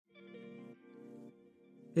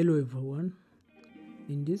Hello everyone,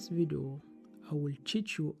 in this video I will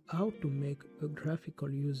teach you how to make a graphical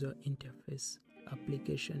user interface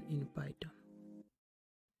application in Python.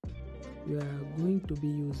 We are going to be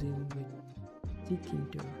using the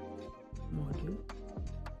Tkinter module.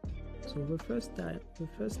 So the first step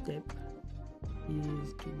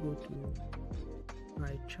is to go to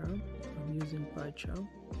PyCharm. I'm using PyCharm,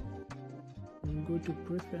 and go to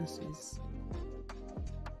Preferences,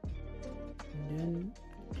 and then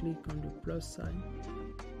click on the plus sign.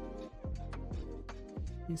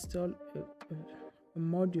 Install a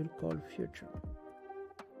module called Future.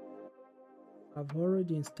 I've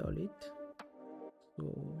already installed it, so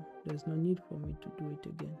there's no need for me to do it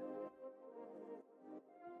again.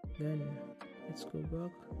 Then let's go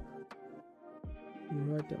back and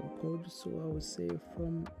write our code. So I will say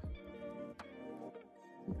from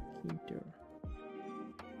Tkinter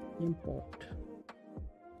import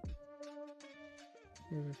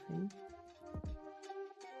everything,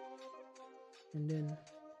 and then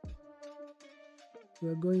we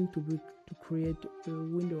are going to create a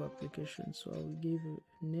window application. So I will give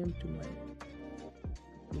a name to my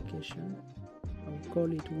application. I will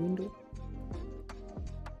call it window,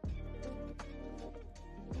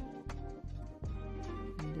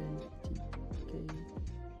 and then tk.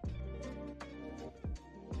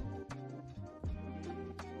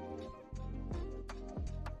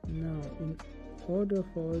 Now, in order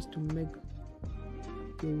for us to make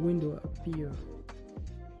the window appear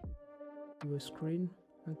to a screen,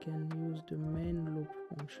 I can use the main loop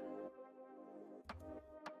function.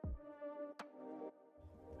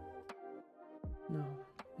 Now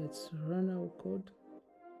let's run our code.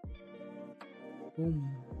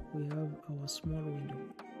 Boom, we have our small window.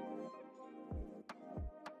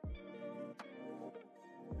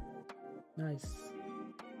 Nice.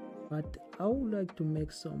 But I would like to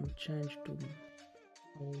make some change to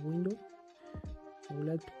our window. I would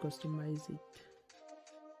like to customize it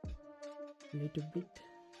a little bit.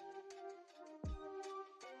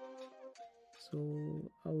 So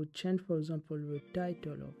I will change, for example, the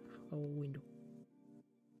title of our window,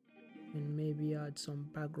 and maybe add some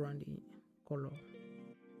background color.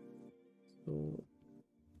 So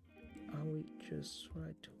I will just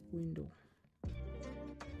write window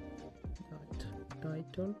dot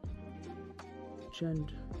title,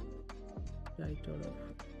 change title of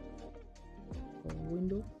our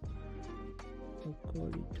window. I'll call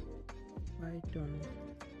it Python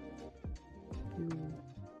view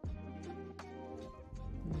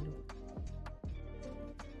window,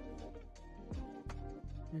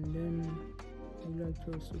 and then I would like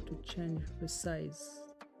also to change the size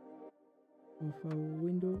of our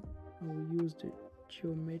window. I will use the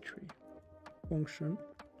geometry function.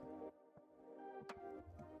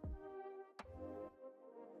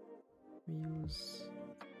 We use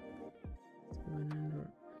 700.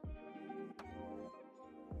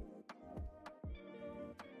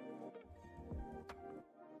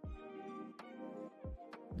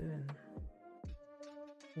 Then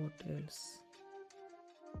what else?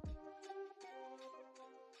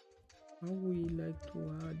 How we like to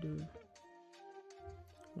add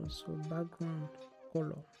also background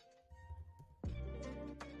color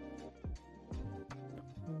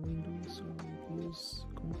for Windows. So we use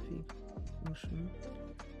config function,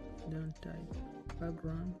 then type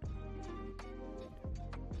background.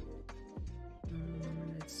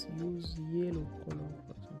 Let's use yellow color,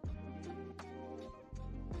 for example.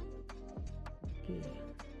 Okay.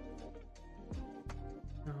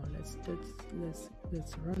 Now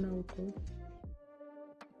let's run our code.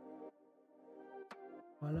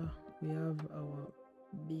 Voila, we have our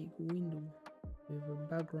big window with a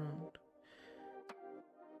background,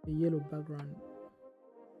 a yellow background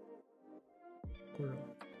color.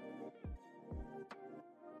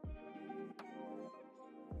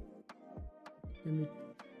 Let me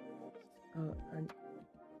and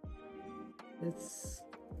let's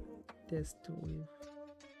test with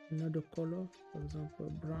another color, for example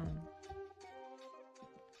brown.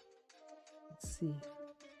 Let's see.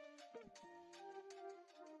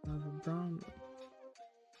 I have a brown.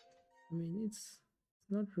 I mean, it's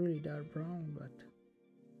not really that brown, but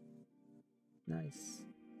nice.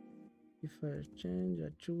 If I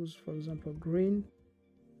choose, for example, green.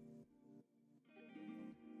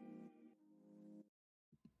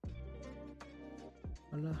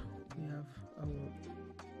 Voila, we have our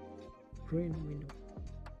green window.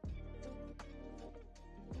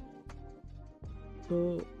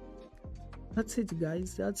 So that's it,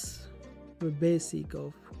 guys. That's the basic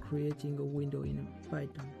of creating a window in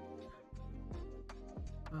Python.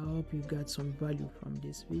 I hope you got some value from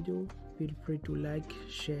this video. Feel free to like,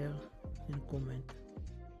 share, and comment.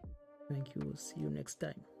 Thank you. See you next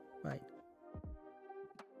time. Bye.